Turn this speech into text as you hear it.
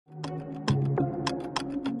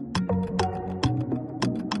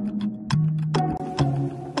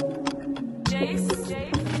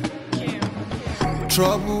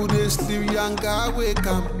Trouble they sleep, young guy wake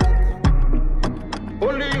up.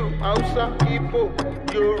 Only you, Hausa, Igbo,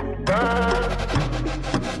 Yoruba.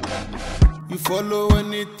 You follow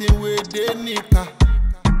anything with the nika.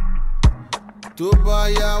 Toba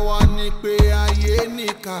ya wanipe aye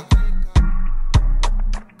nika.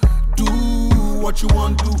 Do what you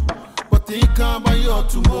want to do, but think about your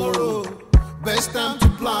tomorrow. Best time to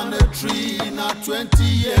plant a tree, not 20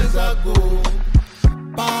 years ago.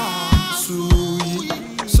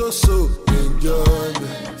 Suyis, so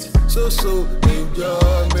enjoyment, so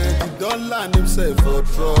enjoyment. He don't land himself for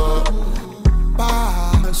trouble.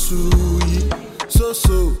 Suyis, so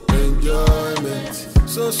enjoyment,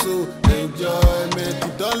 so enjoyment. He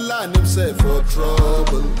don't land himself for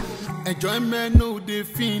trouble. Enjoyment no they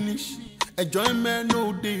finish, enjoyment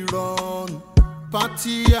no they run.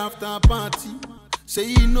 Party after party, say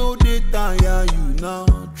you know they tire you now.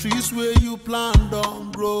 Trees where you planned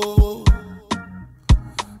on, bro.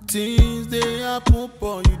 Things they happen,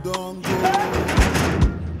 but you don't go.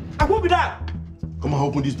 I won't be that. Come on,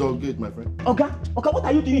 open this door gate, my friend. Okay, what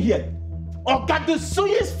are you doing here? Okay, the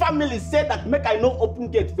Suyis family said that make I no open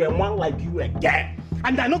gate for a man like you again.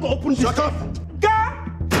 And I no go open this. Shut up!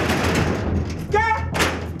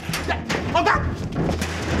 Okay.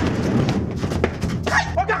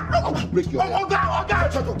 Break your head. Okay.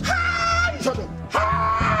 Shut up. Hi! Shut up.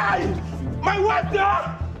 Hi! My wife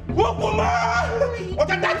there!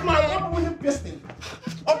 Okay, that's my winning piston.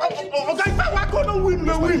 Okay, if I couldn't win,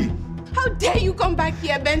 we win. How dare you come back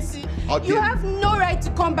here, Benson? You have no right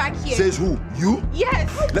to come back here. Says who? You?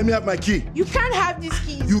 Yes. Let me have my key. You can't have these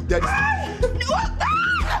keys. You, that is...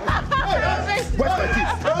 Where's my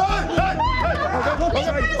keys?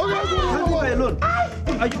 Okay, alone.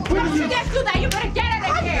 Are you Once you get to that, you better get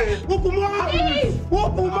out of here. Please.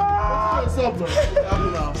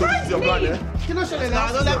 So this is your plan, eh?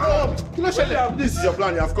 This is your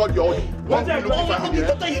plan. I've called your own.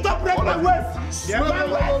 You don't break my wife.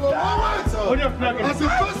 As the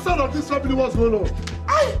first son of this family, what's going on?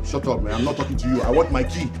 Shut up, man. I'm not talking to you. I want my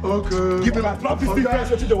key. Okay. Give me my plan. Okay. So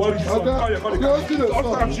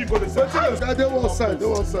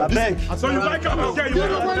you like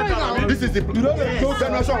this is the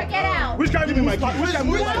generation. Which can give me my key? Which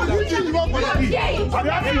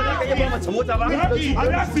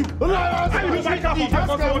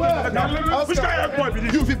kind of boy be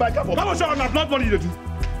this? You fit buy car for? How much on blood money you do?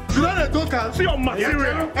 You know they don't can see your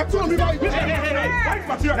material. Let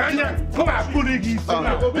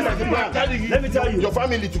me tell you. Your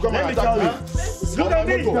family to come and attack me. Look at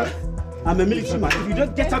me. I'm a military man. If you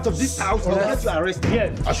don't get out of this house, I'll get you arrested.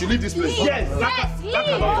 Yes. I should leave this place. Yes.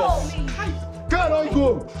 Leave. Can't I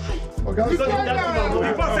go? Okay, you can't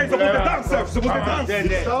say supposed to dance, sir. Supposed to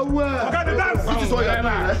dance. Somewhere. Okay, the dance. This is what you're doing,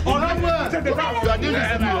 right? Take the dance. You are doing this.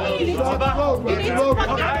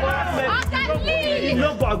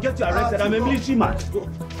 I'll get you arrested. I'm a military man.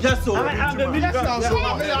 Yes, so. I'm a military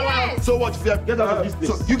man. So what if you get out of this place?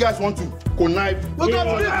 So you guys want to connive? How dare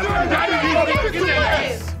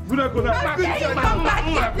you come back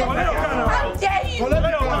here? How dare you?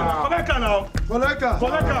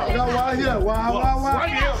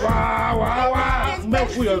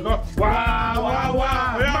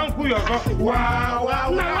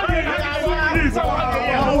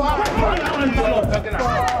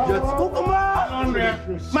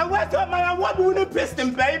 My wife told my what winning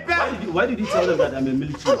piston, baby. Why did you tell them that I'm a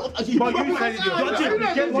military?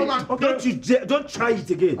 Don't try it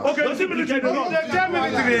again. Okay, don't military. I'm not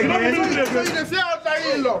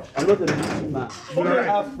a military man.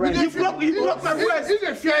 You broke my word.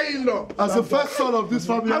 As the first son of this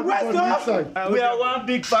family, we are one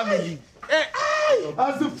big family.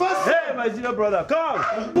 As the first. Hey, my senior brother, come.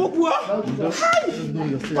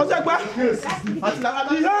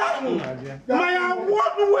 My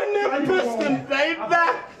award-winning piston, baby.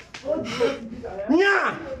 Nya.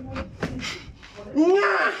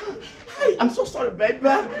 I'm so sorry, baby.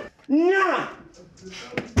 Nya.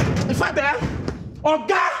 In fact,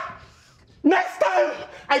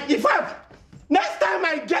 next time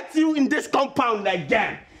I get you in this compound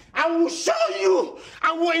again, I will show you,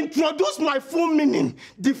 I will introduce my full meaning,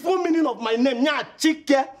 the full meaning of my name, Nya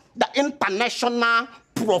Chike, the international,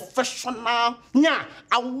 professional, Nya,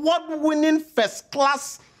 award-winning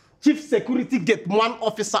first-class Chief Security Gate 1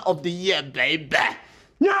 Officer of the Year, baby.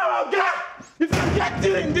 Nya, if you get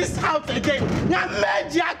you in this house again, Nya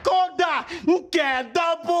Media Koda, Nke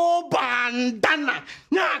double bandana,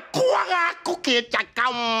 Nya Kwara Kuki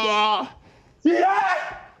Chakamo.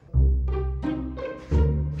 Yeah!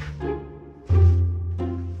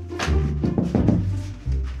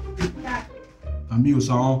 Ami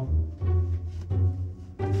Osahon.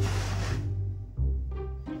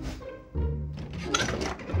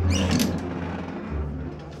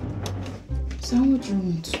 So what do you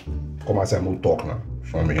want? Come and say I'm going to talk now.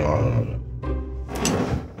 Show me. What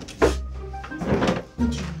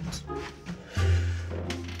do you want?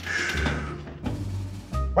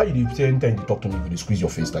 Why you say anytime you talk to me, you squeeze your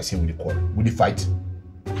face like saying with the quarrel? Will you fight?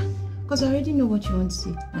 Because I already know what you want to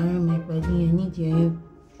say. I'm my body, I need your help.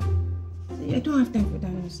 I don't have time for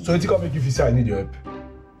that nonsense. So you think I'll make you feel say I need your help?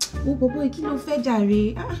 Oh, boy, kilo fed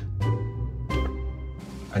jare.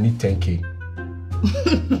 I need 10k.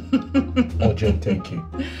 Urgent 10k.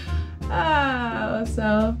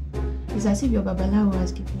 So it's as if your babalawo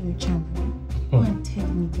was giving you a chance. Go and tell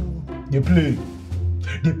me the They play.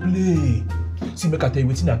 See, make I tell you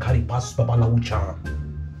wetin I carry pass babalawo charm.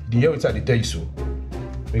 The hear wetin I dey tell you so.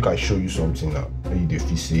 Make I show you something now. You dey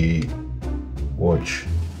feel say, watch.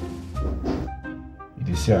 You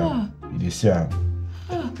dey see am. You dey see am.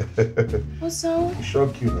 So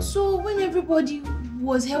Shock you. So when everybody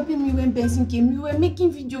was helping me when Benson came, you were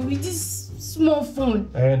making video with this small phone.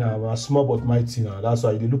 Nah, small but mighty now. That's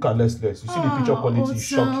why they look at less. You see the picture quality,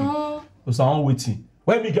 shock you. Osahon waiting.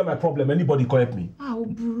 When me get my problem, anybody can help me.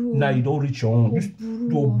 Now you don't reach your own. Yes.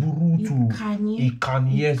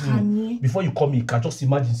 Before you call me, you can just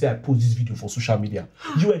imagine say I post this video for social media.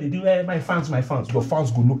 You where they do, my fans. Your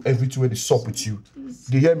fans go know everything where they sup with you.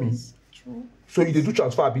 They hear me? So if they do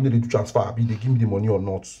transfer, they do transfer, they give me the money or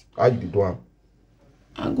not. How you do am?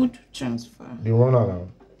 I go to transfer. They run around.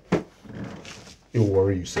 You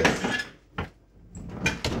worry yourself.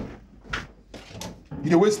 You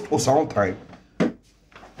dey waste Osahon time.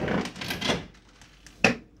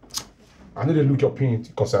 I need to look your paint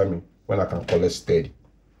because I mean when I can collect steady.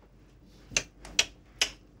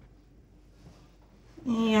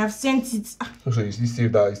 Yeah, I've sent it. So you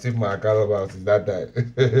save that, you save my account about is that.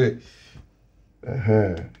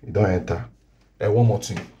 You don't enter. One more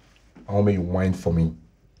thing. I want you wine for me.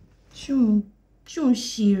 Shun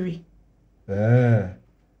Shiri.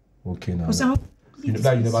 Okay now. Osahon, you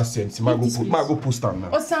never see anything. Might go post them now.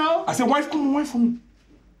 Osahon. I said wine for me.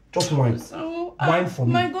 Just wine. Wine for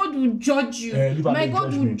me. My God will judge you. My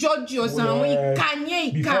God will judge you, Osahon.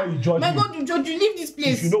 He can. My God will judge you. Leave this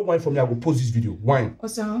place. If you don't wine for me, I will post this video. Wine.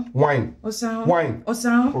 Osahon. Wine. Osahon. Wine.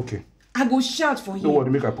 Osahon. Okay. I go shout for you. Don't worry,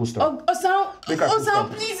 make I post them.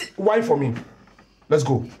 Osahon, please. Wine for me. Let's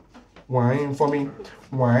go. Wine for me.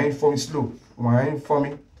 Wine for me slow. Wine for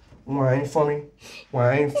me. Wine for me.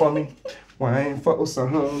 Wine for me. Wine for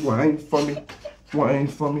Osahon. Wine for me. Wine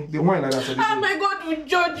for me. The wine like that. My God will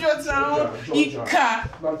judge you, Osahon.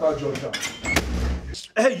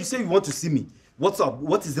 Hey, you say you want to see me. What's up?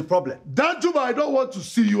 What is the problem? Danjuma, I don't want to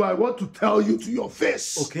see you. I want to tell you to your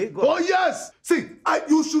face. Okay, go on. Oh, yes. See,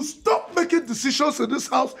 you should stop making decisions in this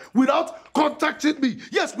house without contacting me.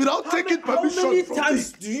 Yes, without taking permission from me. How many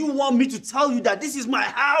times do you want me to tell you that this is my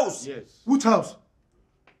house? Yes. Which house?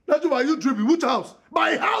 Danjuma, are you dreaming? Which house?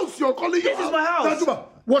 My house, you're calling your house. This is my house. Danjuma,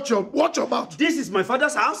 watch your mouth. This is my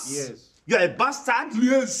father's house? Yes. You're a bastard?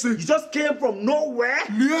 Yes. You just came from nowhere?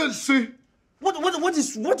 Yes. What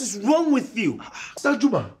is wrong with you?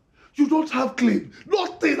 Danjuma, you don't have claim.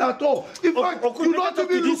 Nothing at all. In fact, you don't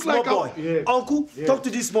even look like boy. Yeah. Uncle, talk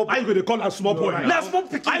to this small boy. How you going to call a small boy? Now, small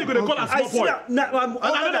picking. How you going to call a small boy? I'm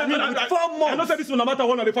older than him with 4 months. I know say this no matter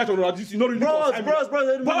what they fight or this, you know really. Bros.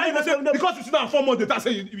 But why you say because you sit down 4 months, they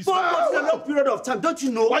say you 4 months is a long period of time. Don't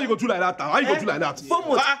you know? Why you go do like that? Why you go do like that? 4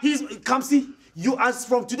 months. Kamsi. You as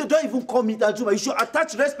from today don't even call me Danjuma. You should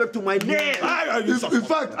attach respect to my name. In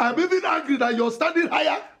fact, I'm even angry that you're standing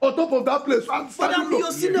higher on top of that place. But I'm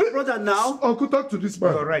your senior brother now. Uncle, talk to this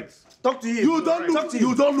man. You're right. Talk to him. You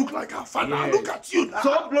don't look like a father. Yes. Look at you now.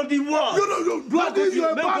 So bloody what? You bloody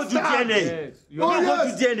you're a bastard. Go to DNA. Yes. Go to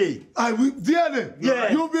DNA. I will DNA.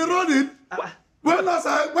 Yeah. You'll be running. When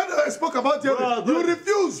I spoke about you, you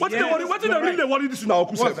refused. What did they really worry this now,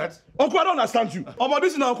 Uncle? What's that? Uncle, I don't understand you. About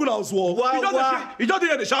this now, Uncle, I was war. He just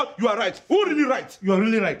hear the shout, you are right. Who really right? You are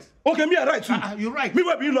really right. Okay, me are right too. You're right. Me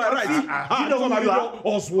will be right. You know who you are?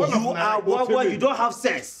 You are Wawa, you don't have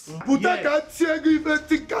sense. But I can't tell you even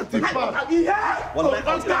think at the back.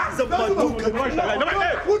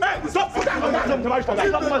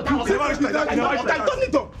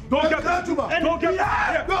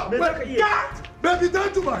 Baby,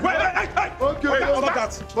 Danjuma.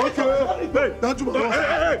 Okay. Danjuma.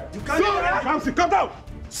 Hey. You can't come down.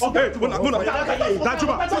 Okay, Danjuma, baby,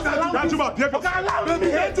 Danjuma.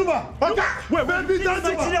 Baby,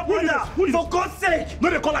 Danjuma. For God's sake. No,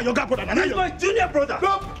 they call her your brother. He's my junior brother.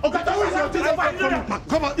 No, okay, that was your junior brother.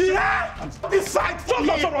 Come on. Yeah. This fight. Stop.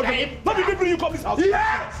 Let me bring you come this house.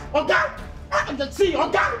 Yeah. Okay. See,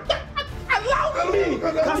 okay. Allow me to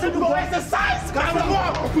exercise.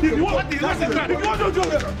 If you want to do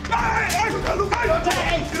it.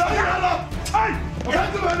 Hey!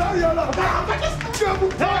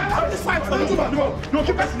 This fight for me. No,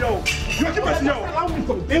 keep pressing yo. You keep pressing yo. Allow me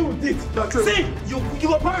to deal with it. See, you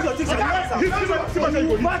go pass your things and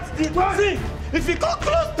see, if you come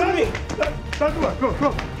close to me. Go.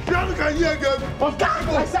 You can hear again. Okay,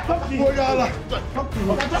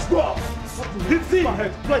 just go up. See,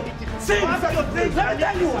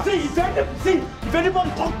 if anybody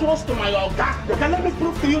come close to my Oga, can let me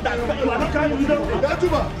prove to you that you are not carrying me.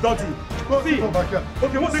 Don't you? See,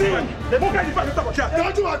 Okay, what's this one?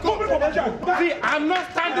 see, I'm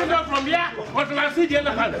not standing up from here until I see the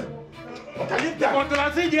elephant. Until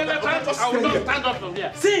I see the elephant, I will not stand up from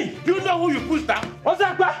here. See, do you know who you pushed down?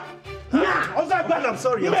 Osagba. Osagba, I'm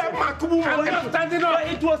sorry. I'm not standing up.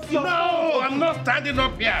 It was your No, I'm not standing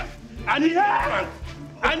up here. I need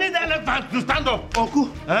the elephant to stand up. Uncle,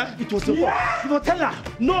 it was the fault. You will tell her.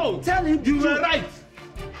 No, Tell him you were right.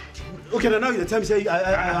 Okay, now you tell me say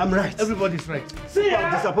I'm right. Everybody's right. See,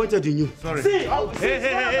 I'm disappointed in you. Sorry. See,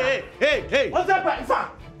 Hey. what's that?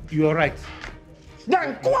 You are right.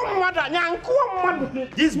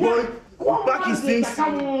 This boy back his things.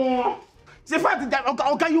 The fact that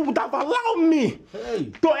okay, you would have allowed me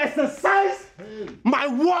to exercise my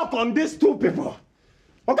work on these two people.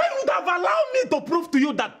 Okay, you would have allowed me to prove to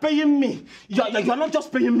you that paying me, you're not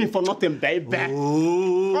just paying me for nothing, baby.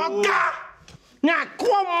 Oh. Okay.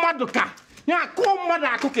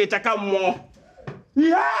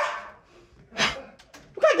 Yeah.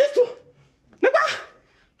 Look at this two.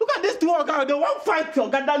 Look at this two. Okay, they won't fight your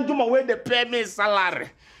goddamn Juma where they pay me salary.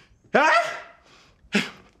 Huh?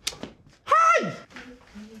 Hi.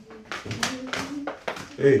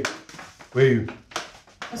 Hey, where you?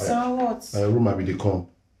 So what? My room might be the come.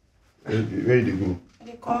 Where you go?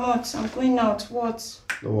 They come out. I'm going out. What?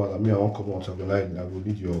 No, I won't come out. I will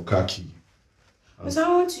need your car key. Because I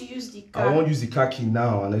want to use the car. I won't use the car key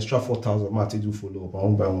now. An extra 4,000. I take you follow up. I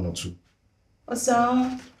won't buy one or two.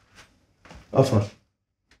 Osahon. How far?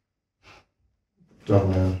 Damn,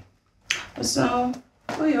 man. Osahon,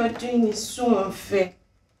 what you're doing is so unfair.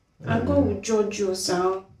 I'll go with judge you,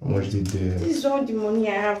 Osahon. How much did there? This is all the money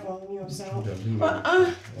I have on me, Osahon. But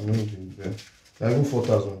I know there. I even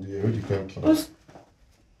 4,000 there. Where the car key?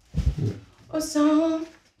 Osahon.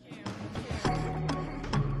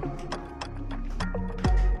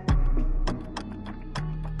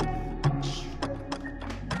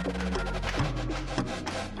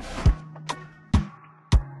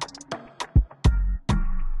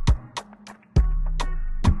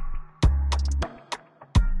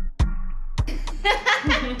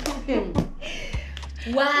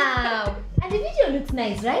 Wow! And the video looks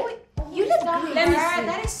nice, right? You look great. Let me see.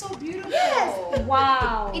 That is so beautiful. Yes.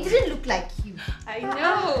 Wow. It didn't look like you. I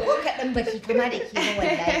know. Look at them, but he come out of here one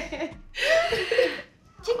day.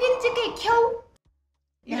 Chicken, cow.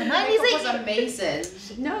 Your makeup was amazing.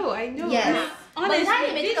 No, I know. Yes. Honestly,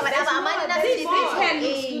 this hair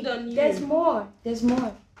looks good on you. There's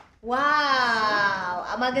more. Wow!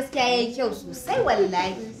 Amma gaskiya yayi kyau sosai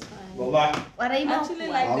wallahi. Baba. Warai ma Actually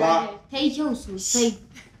like kuwa. that. Ta yi kyau sosai.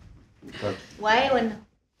 Waye wannan?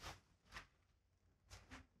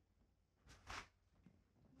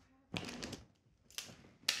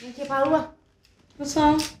 Me ke faruwa?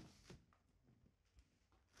 Osahon.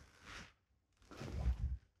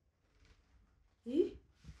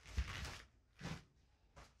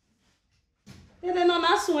 They're not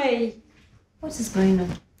that way. What is going on?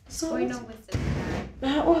 What's going on with it? What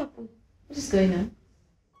happened? What is going on?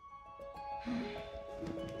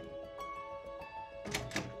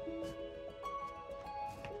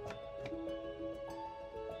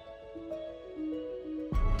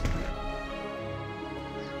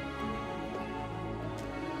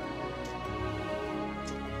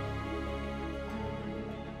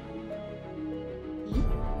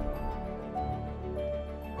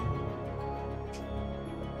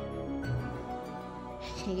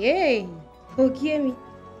 Hey, forgive me.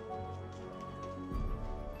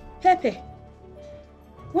 Pepe,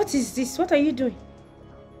 what is this? What are you doing?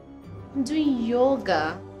 I'm doing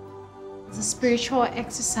yoga. It's a spiritual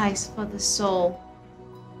exercise for the soul.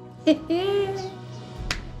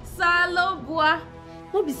 Salobua.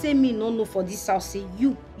 Don't be saying me no for this house. Say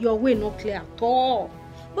your way not clear at all.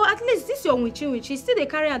 But at least this your witchy still they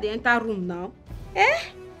carry out the entire room now. Eh?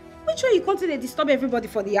 Which way you continue to disturb everybody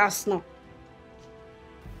for the house now?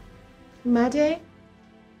 Made,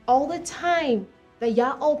 all the time that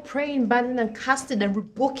y'all all praying, banding and casting and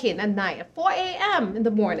rebooking at night at 4 a.m. in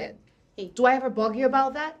the morning. Hey, do I ever bug you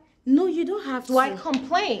about that? No, you don't have to. Do I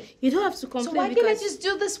complain? You don't have to complain. So why can't I just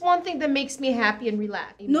do this one thing that makes me happy and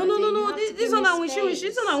relax? No. This one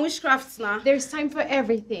This one witchcraft now. There's time for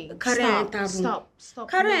everything. Stop.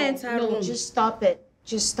 Stop. No, Just stop it.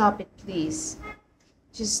 Just stop it, please.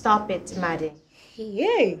 Just stop it, Maddie.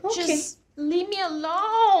 Hey, okay. Just leave me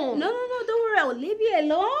alone. No, don't worry. I'll leave you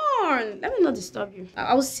alone. Let me not disturb you.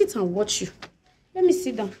 I'll sit and watch you. Let me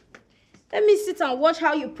sit down. Let me sit and watch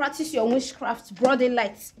how you practice your witchcraft, broad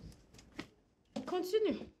daylight.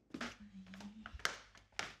 Continue.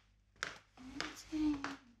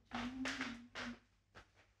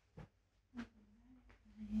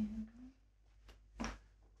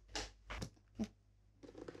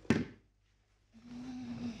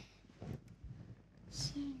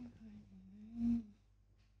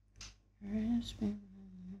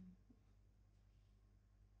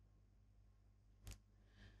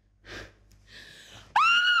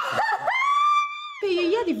 Hey, you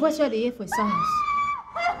hear the voice where they hear for sounds.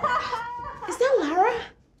 Is that Lara?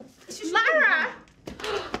 Lara!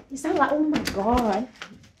 Is that Lara? Oh my god.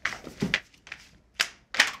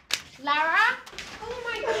 Lara? Oh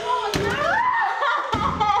my god, Lara!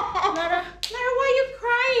 Lara, why are you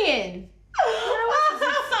crying? Lara, what is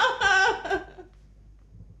this?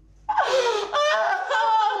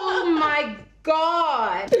 Oh my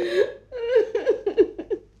god!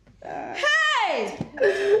 Hey!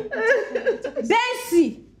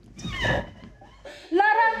 Benson!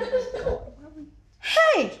 Lara!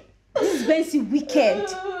 Hey! This is Benson wicked.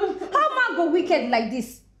 How man go wicked like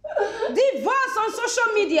this? Divorce on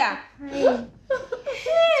social media.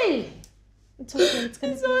 Hey! It's okay,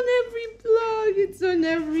 It's on every blog. It's on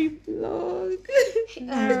every blog.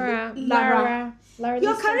 Lara,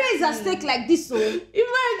 your career is at stake like this, so imagine.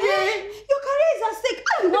 Your career is at stake.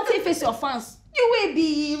 How you want to face your fans? You will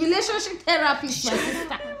be relationship therapist, my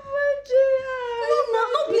sister. No,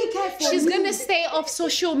 be careful. She's gonna stay off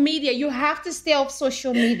social media. You have to stay off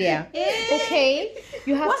social media. Okay?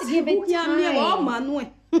 You have to give it time.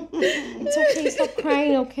 It's okay, stop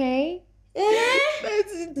crying, okay?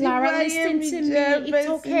 Lara, listen to me. It's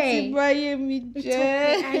okay. It's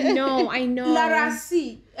okay. I know. Lara,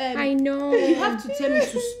 see. I know. You have to tell me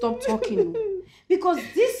to stop talking. Because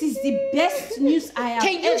this is the best news I have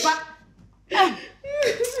ever...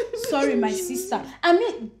 Sorry, my sister. I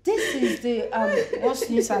mean, this is the worst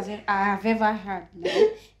news I have ever heard. No?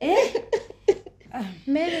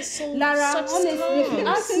 Men are so Lara, honestly, if you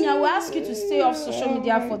ask me, I will ask you to stay off social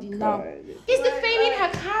media for the now. It's defaming her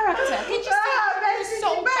character. Can't you see her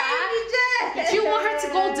so bad? Do you want her to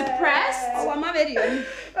go depressed? Oh, I'm very Hey,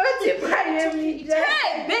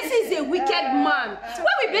 Benson is a wicked man.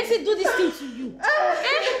 Why will Benson do this thing to you?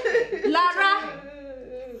 Lara?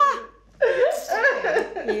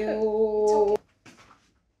 You.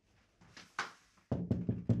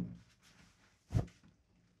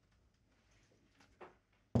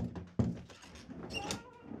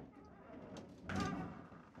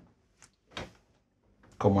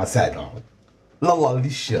 Come outside now.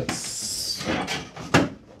 Lalicious.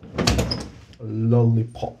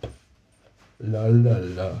 Lollipop. La la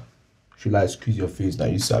la. Should I squeeze your face now,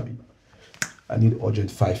 you sabi? I need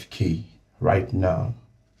urgent 5K right now.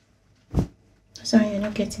 Sorry, you're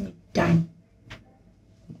not getting a dime.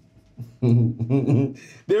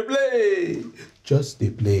 They play. Just they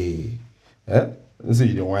play. Eh? Let's say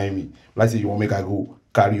you don't want me. Let's say you want me to go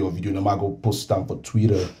carry your video, no matter go post them for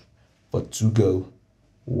Twitter, for Tugo,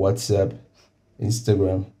 WhatsApp,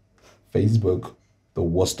 Instagram, Facebook, the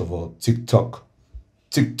worst of all, TikTok.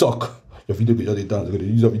 Your video can just dance. You're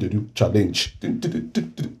gonna use your video to do challenge.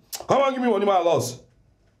 Come on, give me one of my loss.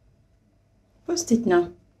 Post it now.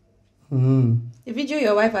 The video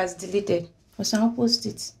your wife has deleted. For some, post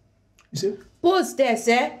it. You say? Post there,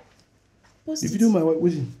 sir. Post the it. video my wife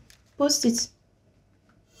waiting. Post it.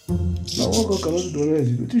 Now one girl cannot do the rest.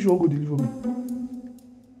 You think she won't go deliver me?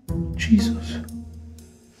 Jesus.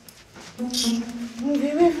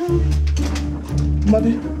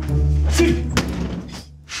 Mother. See.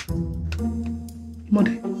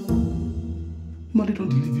 Mother don't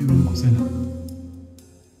deliver you when you concern her.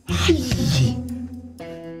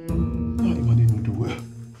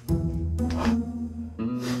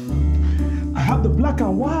 I have the black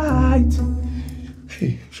and white.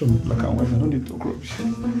 Hey, show me black and white. I don't need to talk rubbish.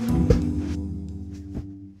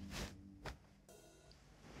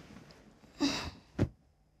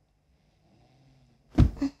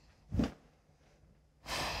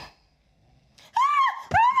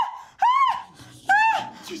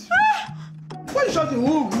 Why are you shouting?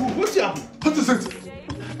 What's happening? What is it?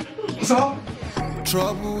 Osahon?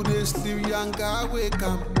 Trouble this still young guy wake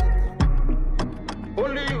up.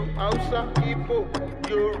 Only you, Hausa, Igbo,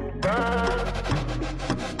 Yoruba.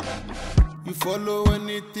 You follow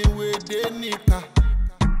anything with the nika.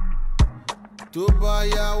 To buy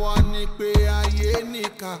a one pay a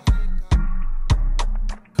nika.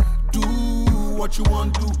 Do what you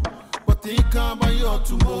want to, but think about your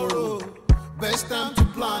tomorrow. Best time to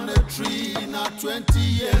plant a tree, not 20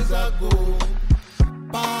 years ago.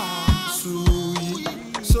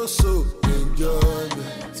 Suyis, so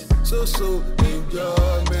enjoyment, so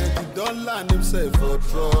enjoyment. He don't land himself for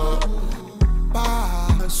trouble.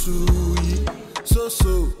 Suyis,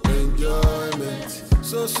 so enjoyment,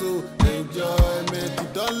 so enjoyment. He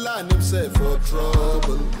don't land himself for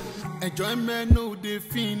trouble. Enjoyment no they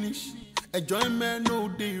finish, enjoyment no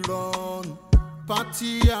they run.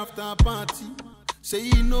 Party after party, say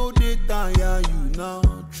you know they tire you now.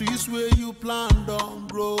 Trees where you plant don't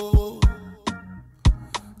grow.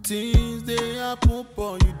 Things they happen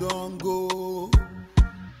but you don't go.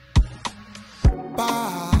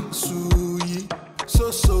 Suyis,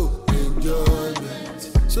 so enjoyment,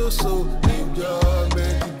 so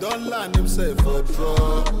enjoyment. He don't land himself for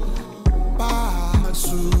trouble.